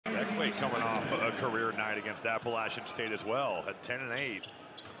Willie coming off a career night against Appalachian State as well. At 10 and 8.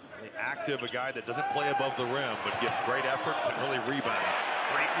 Active, a guy that doesn't play above the rim, but gives great effort, can really rebound.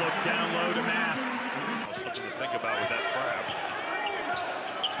 Great look down low to Mast. Something to think about with that trap.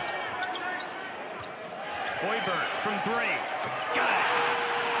 Hoiberg from 3. Got it.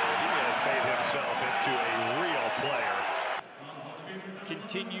 He has made himself into a real player.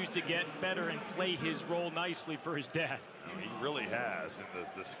 Continues to get better and play his role nicely for his dad. He really has. And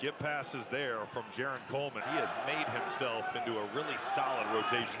the skip pass is there from Jarron Coleman. He has made himself into a really solid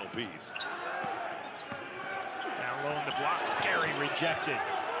rotational piece. Down low in the block, scary, rejected.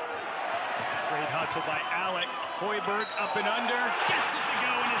 Great hustle by Allick. Hoiberg up and under, gets it to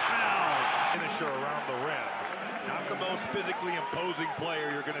go and is fouled. Finisher around the rim. Not the most physically imposing player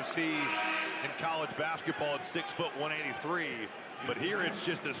you're going to see in college basketball at 6', 183. But here it's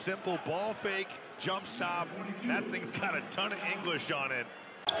just a simple ball fake, jump stop. That thing's got a ton of English on it.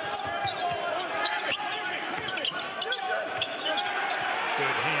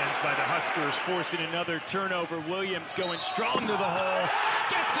 Good hands by the Huskers, forcing another turnover. Williams going strong to the hole,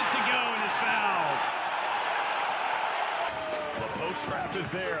 gets it to go and is fouled. The post trap is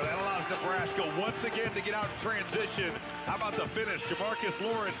there. That allows Nebraska once again to get out in transition. How about the finish? Jamarques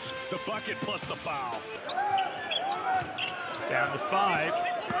Lawrence, the bucket plus the foul. Down to 5.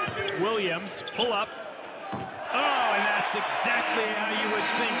 Williams, pull up. Oh, and that's exactly how you would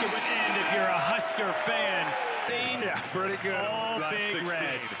think it would end if you're a Husker fan. Yeah, pretty good. All big 16.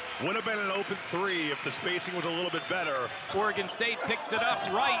 red. Would have been an open 3 if the spacing was a little bit better. Oregon State picks it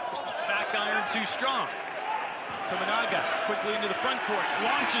up right. Back iron too strong. Tominaga quickly into the front court.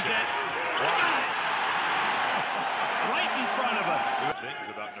 Launches it. Right in front of us. The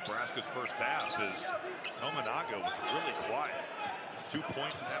things about Nebraska's first half is Tominaga was really quiet. It's 2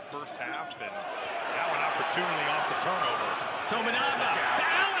 points in that first half, and now an opportunity off the turnover. Tominaga to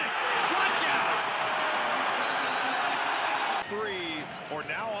Allick. Watch out! 3, or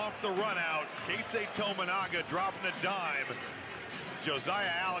now off the run out. Keisei Tominaga dropping a dime.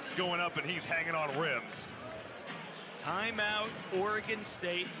 Josiah Allick's going up, and he's hanging on rims. Timeout, Oregon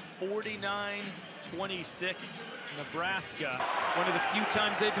State, 49-26. Nebraska, one of the few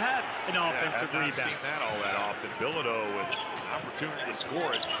times they've had an offensive rebound. I've seen that all that often. Bilodeau with an opportunity to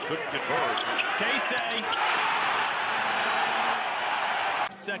score it, just couldn't convert. Keisei.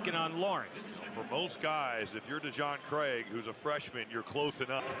 Second on Lawrence. For most guys, if you're DeJohn Craig, who's a freshman, you're close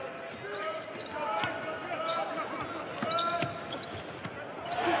enough.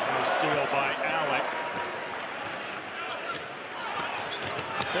 No steal by Allick.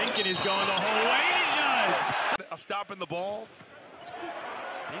 Thinking he's going the whole way, and he does. Stopping the ball.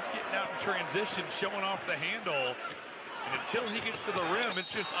 He's getting out in transition, showing off the handle. And until he gets to the rim,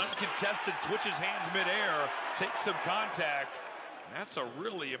 it's just uncontested, switches hands midair, takes some contact. And that's a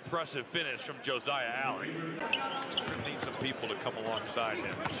really impressive finish from Josiah Allick. We're going to need some people to come alongside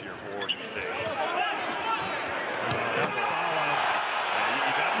him this year for Oregon State. You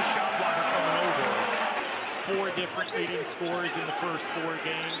got the shot blocker coming over. 4 different leading scorers in the first 4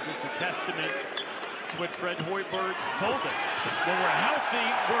 games. It's a testament to what Fred Hoiberg told us. When we're healthy,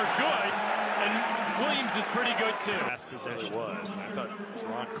 we're good, and Williams is pretty good too. Last possession was. I thought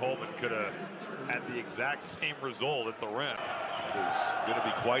Jarron Coleman could have had the exact same result at the rim. It is going to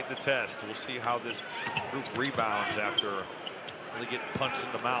be quite the test. We'll see how this group rebounds after really getting punched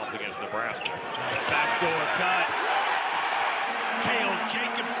in the mouth against Nebraska. Nice backdoor cut. Cale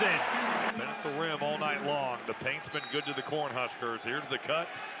Jacobson. Been at the rim all night long. The paint's been good to the Cornhuskers. Here's the cut.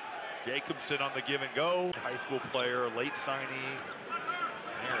 Jacobson on the give and go. High school player, late signee.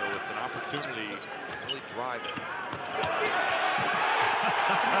 There with an opportunity to really drive it.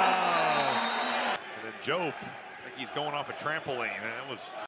 And then Diop, it's like he's going off a trampoline. And it was